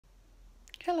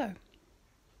Hello,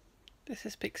 this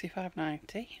is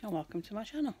Pixie590 and welcome to my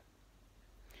channel.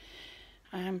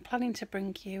 I am planning to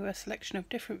bring you a selection of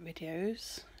different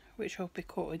videos which will be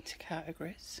caught into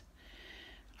categories.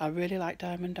 I really like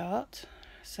diamond art,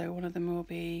 so one of them will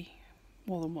be,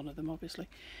 more than one of them obviously,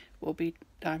 will be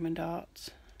diamond art.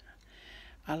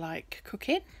 I like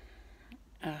cooking,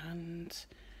 and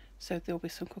so there'll be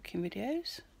some cooking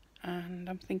videos, and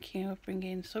I'm thinking of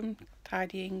bringing some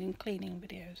tidying and cleaning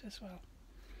videos as well.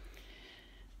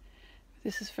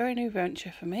 This is a very new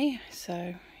venture for me,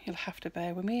 so you'll have to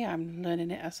bear with me. I'm learning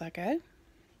it as I go.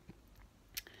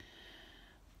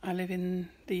 I live in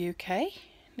the UK,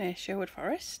 near Sherwood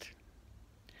Forest.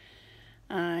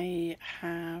 I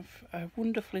have a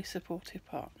wonderfully supportive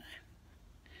partner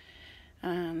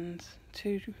and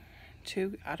two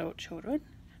adult children,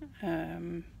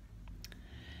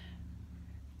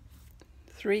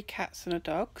 3 cats and a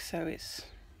dog, so it's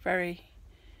very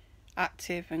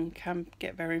active and can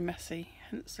get very messy,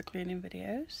 hence the cleaning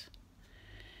videos.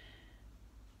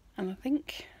 And I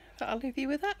think that I'll leave you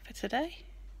with that for today,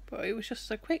 but it was just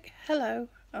a quick hello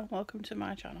and welcome to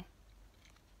my channel.